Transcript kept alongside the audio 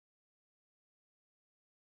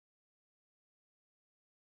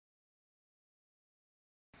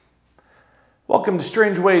Welcome to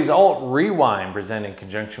Strangeways Alt.Rewind, presented in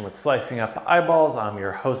conjunction with Slicing Up Eyeballs. I'm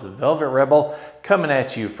your host, Velvet Rebel, coming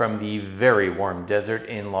at you from the very warm desert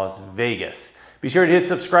in Las Vegas. Be sure to hit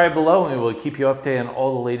subscribe below and we will keep you updated on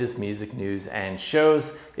all the latest music news and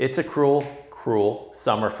shows. It's a cruel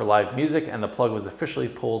summer for live music, and the plug was officially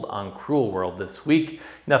pulled on Cruel World this week.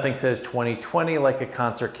 Nothing says 2020 like a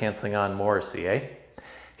concert canceling on Morrissey, eh?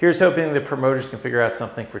 Here's hoping the promoters can figure out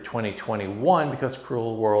something for 2021 because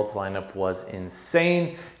Cruel World's lineup was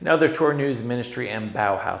insane. In other tour news, Ministry and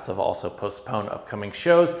Bauhaus have also postponed upcoming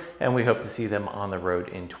shows, and we hope to see them on the road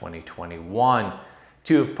in 2021.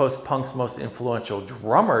 Two of post-punk's most influential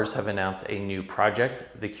drummers have announced a new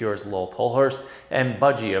project. The Cure's Lowell Tolhurst and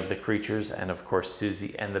Budgie of The Creatures, and of course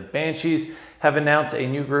Susie and the Banshees, have announced a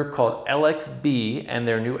new group called LXB, and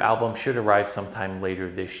their new album should arrive sometime later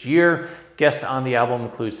this year. Guests on the album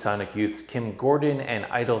include Sonic Youth's Kim Gordon and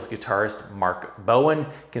Idol's guitarist Mark Bowen.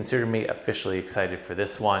 Consider me officially excited for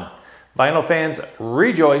this one. Vinyl fans,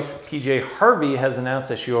 rejoice! PJ Harvey has announced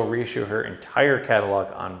that she will reissue her entire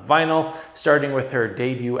catalog on vinyl, starting with her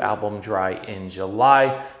debut album Dry in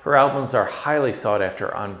July. Her albums are highly sought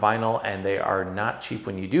after on vinyl, and they are not cheap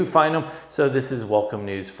when you do find them, so this is welcome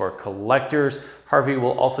news for collectors. Harvey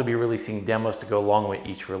will also be releasing demos to go along with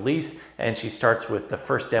each release, and she starts with the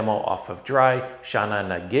first demo off of Dry,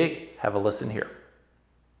 sheela-na-gig. Have a listen here.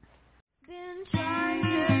 Been trying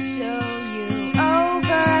to show you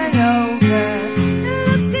over and over.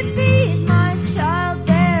 Look at these, my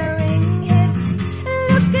childbearing hips.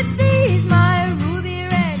 Look at these, my ruby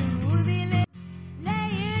red and ruby lips.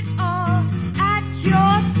 Lay it all at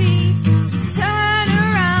your feet. Turn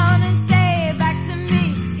around and say back to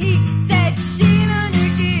me. He said,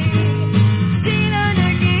 sheela-na-gig,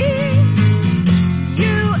 sheela-na-gig.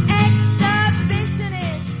 You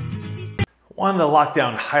exhibitionist. One of the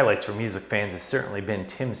lockdown highlights for music fans has certainly been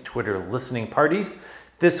Tim's Twitter listening parties.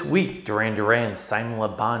 This week, Duran Duran's Simon Le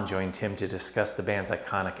Bon joined Tim to discuss the band's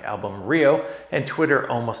iconic album Rio, and Twitter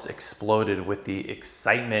almost exploded with the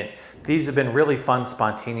excitement. These have been really fun,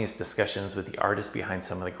 spontaneous discussions with the artists behind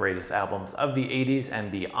some of the greatest albums of the 80s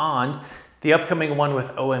and beyond. The upcoming one with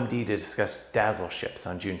OMD to discuss Dazzle Ships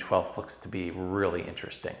on June 12th looks to be really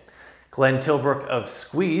interesting. Glenn Tilbrook of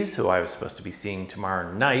Squeeze, who I was supposed to be seeing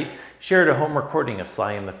tomorrow night, shared a home recording of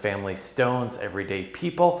Sly and the Family Stone's Everyday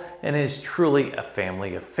People, and it is truly a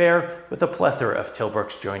family affair with a plethora of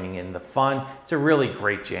Tilbrooks joining in the fun. It's a really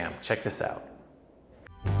great jam. Check this out.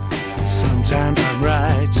 Sometimes I'm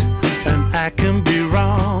right and I can be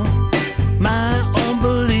wrong. My own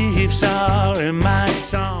beliefs are in my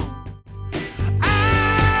song.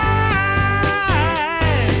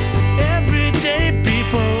 Everyday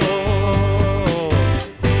people.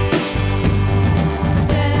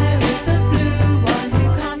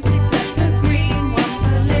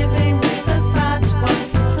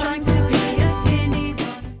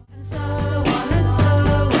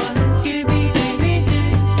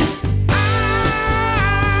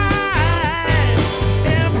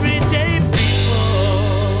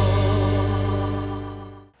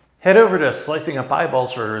 Head over to Slicing Up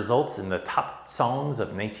Eyeballs for results in the top songs of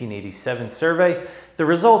 1987 survey. The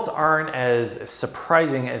results aren't as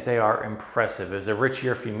surprising as they are impressive. It was a rich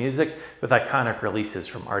year for music with iconic releases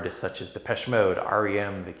from artists such as Depeche Mode,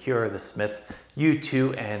 R.E.M., The Cure, The Smiths,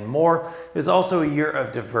 U2, and more. It was also a year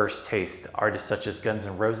of diverse taste. Artists such as Guns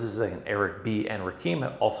N' Roses and Eric B. and Rakim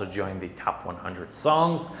have also joined the top 100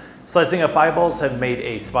 songs. Slicing Up Eyeballs have made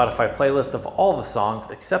a Spotify playlist of all the songs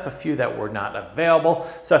except a few that were not available,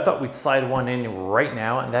 so I thought we'd slide one in right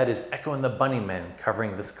now, and that is Echo The Bunnymen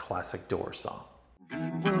covering this classic Doors song.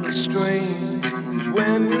 People are strange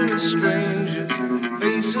when you're a stranger.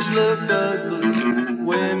 Faces look ugly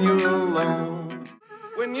when you're alone.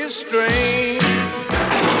 When you're strange,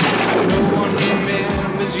 no one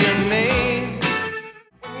remembers your name.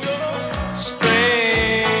 When you're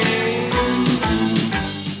strange.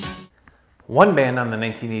 One band on the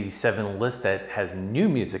 1987 list that has new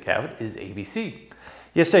music out is ABC.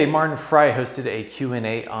 Yesterday, Martin Fry hosted a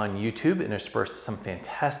Q&A on YouTube, interspersed some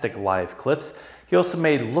fantastic live clips. He also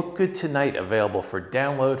made Look Good Tonight available for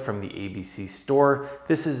download from the ABC store.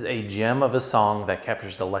 This is a gem of a song that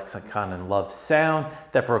captures the lexicon and love sound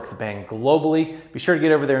that broke the band globally. Be sure to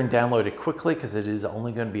get over there and download it quickly because it is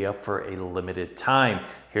only going to be up for a limited time.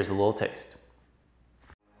 Here's a little taste.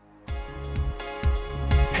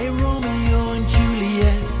 Hey Romeo and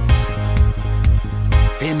Juliet,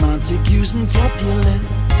 hey Montagues and Capulets,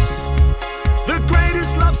 the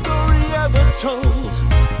greatest love story ever told.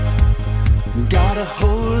 Got a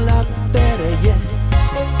whole lot better yet.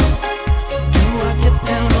 Do I get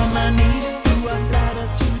down on my knees? Do I flatter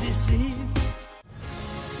to deceive?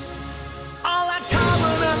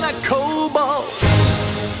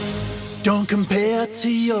 compared to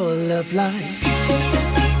your love life?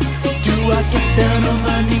 Do I get down on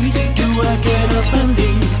my knees? Do I get up and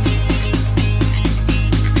leave?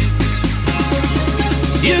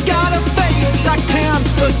 You got a face I can't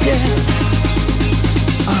forget.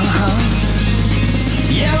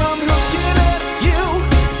 Yeah, I'm looking at you.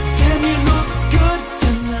 Can you look good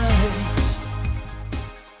tonight?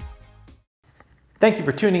 Thank you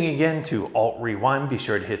for tuning in again to Alt.Rewind. Be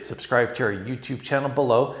sure to hit subscribe to our YouTube channel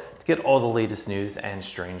below to get all the latest news and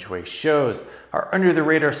Strangeways shows. Our Under the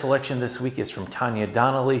Radar selection this week is from Tanya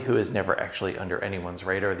Donelly, who is never actually under anyone's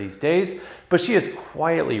radar these days, but she is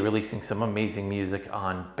quietly releasing some amazing music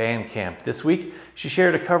on Bandcamp. This week, she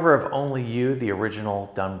shared a cover of Only You, the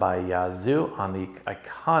original done by Yazoo, on the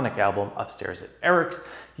iconic album Upstairs at Eric's.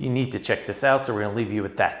 You need to check this out, so we're going to leave you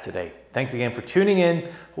with that today. Thanks again for tuning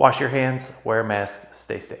in. Wash your hands, wear a mask,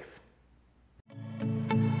 stay safe.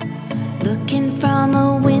 Looking from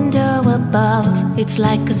a window above, it's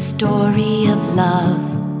like a story of love.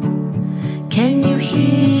 Can you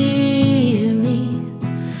hear me?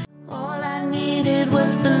 All I needed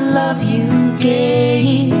was the love you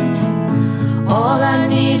gave. All I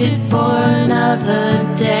needed for another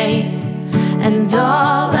day. And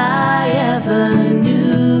all I